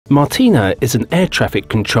Martina is an air traffic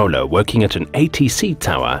controller working at an ATC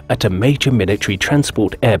tower at a major military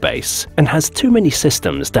transport airbase and has too many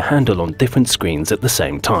systems to handle on different screens at the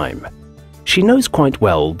same time. She knows quite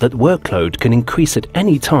well that workload can increase at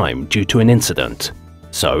any time due to an incident.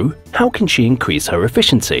 So, how can she increase her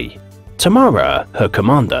efficiency? Tamara, her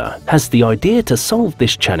commander, has the idea to solve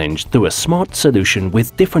this challenge through a smart solution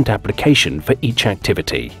with different application for each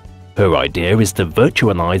activity. Her idea is to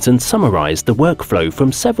virtualize and summarize the workflow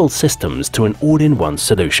from several systems to an all-in-one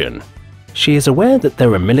solution. She is aware that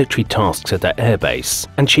there are military tasks at her airbase,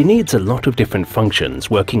 and she needs a lot of different functions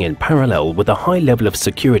working in parallel with a high level of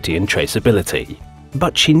security and traceability.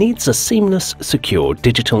 But she needs a seamless, secure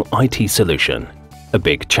digital IT solution. A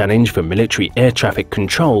big challenge for military air traffic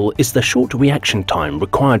control is the short reaction time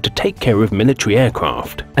required to take care of military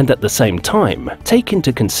aircraft and at the same time take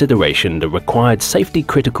into consideration the required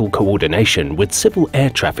safety-critical coordination with civil air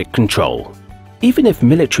traffic control. Even if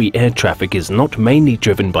military air traffic is not mainly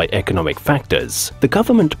driven by economic factors, the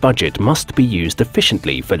government budget must be used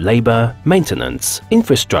efficiently for labour, maintenance,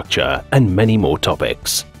 infrastructure and many more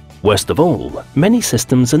topics. Worst of all, many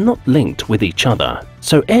systems are not linked with each other,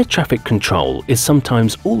 so air traffic control is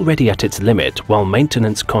sometimes already at its limit while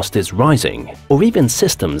maintenance cost is rising, or even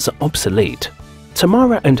systems are obsolete.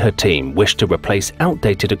 Tamara and her team wish to replace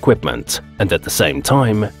outdated equipment and at the same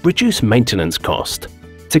time reduce maintenance cost.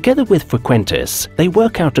 Together with Frequentis, they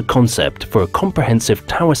work out a concept for a comprehensive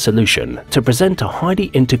tower solution to present a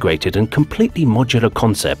highly integrated and completely modular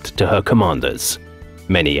concept to her commanders.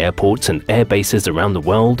 Many airports and air bases around the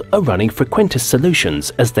world are running Frequentis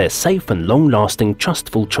solutions as their safe and long-lasting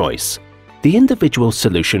trustful choice. The individual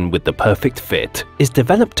solution with the perfect fit is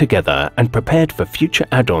developed together and prepared for future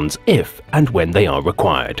add-ons if and when they are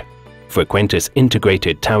required. Frequentis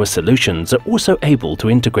integrated tower solutions are also able to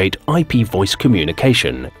integrate IP voice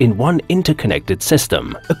communication in one interconnected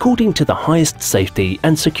system according to the highest safety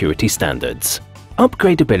and security standards.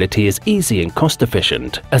 Upgradability is easy and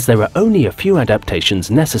cost-efficient as there are only a few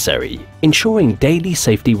adaptations necessary, ensuring daily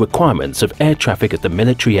safety requirements of air traffic at the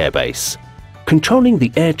military airbase. Controlling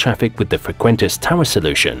the air traffic with the Frequentis tower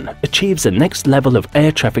solution achieves a next level of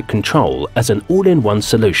air traffic control as an all-in-one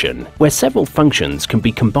solution where several functions can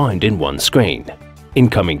be combined in one screen.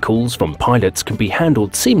 Incoming calls from pilots can be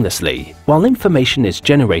handled seamlessly, while information is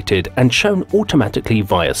generated and shown automatically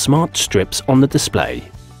via smart strips on the display.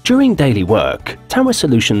 During daily work, tower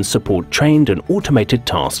solutions support trained and automated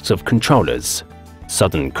tasks of controllers.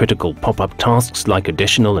 Sudden critical pop-up tasks like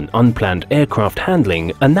additional and unplanned aircraft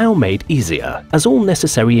handling are now made easier, as all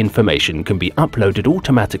necessary information can be uploaded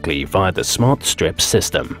automatically via the Smart Strips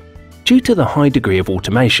system. Due to the high degree of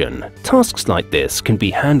automation, tasks like this can be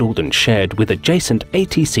handled and shared with adjacent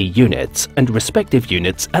ATC units and respective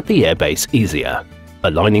units at the airbase easier.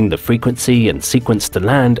 Aligning the frequency and sequence to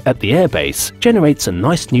land at the airbase generates a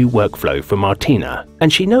nice new workflow for Martina,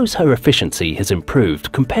 and she knows her efficiency has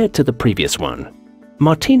improved compared to the previous one.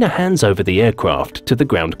 Martina hands over the aircraft to the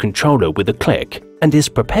ground controller with a click and is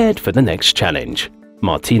prepared for the next challenge.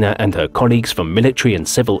 Martina and her colleagues from military and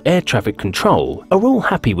civil air traffic control are all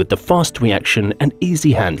happy with the fast reaction and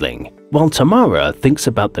easy handling, while Tamara thinks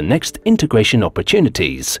about the next integration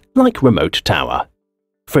opportunities like remote tower.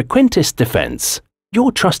 Frequentis Defense, your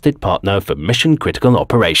trusted partner for mission-critical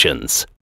operations.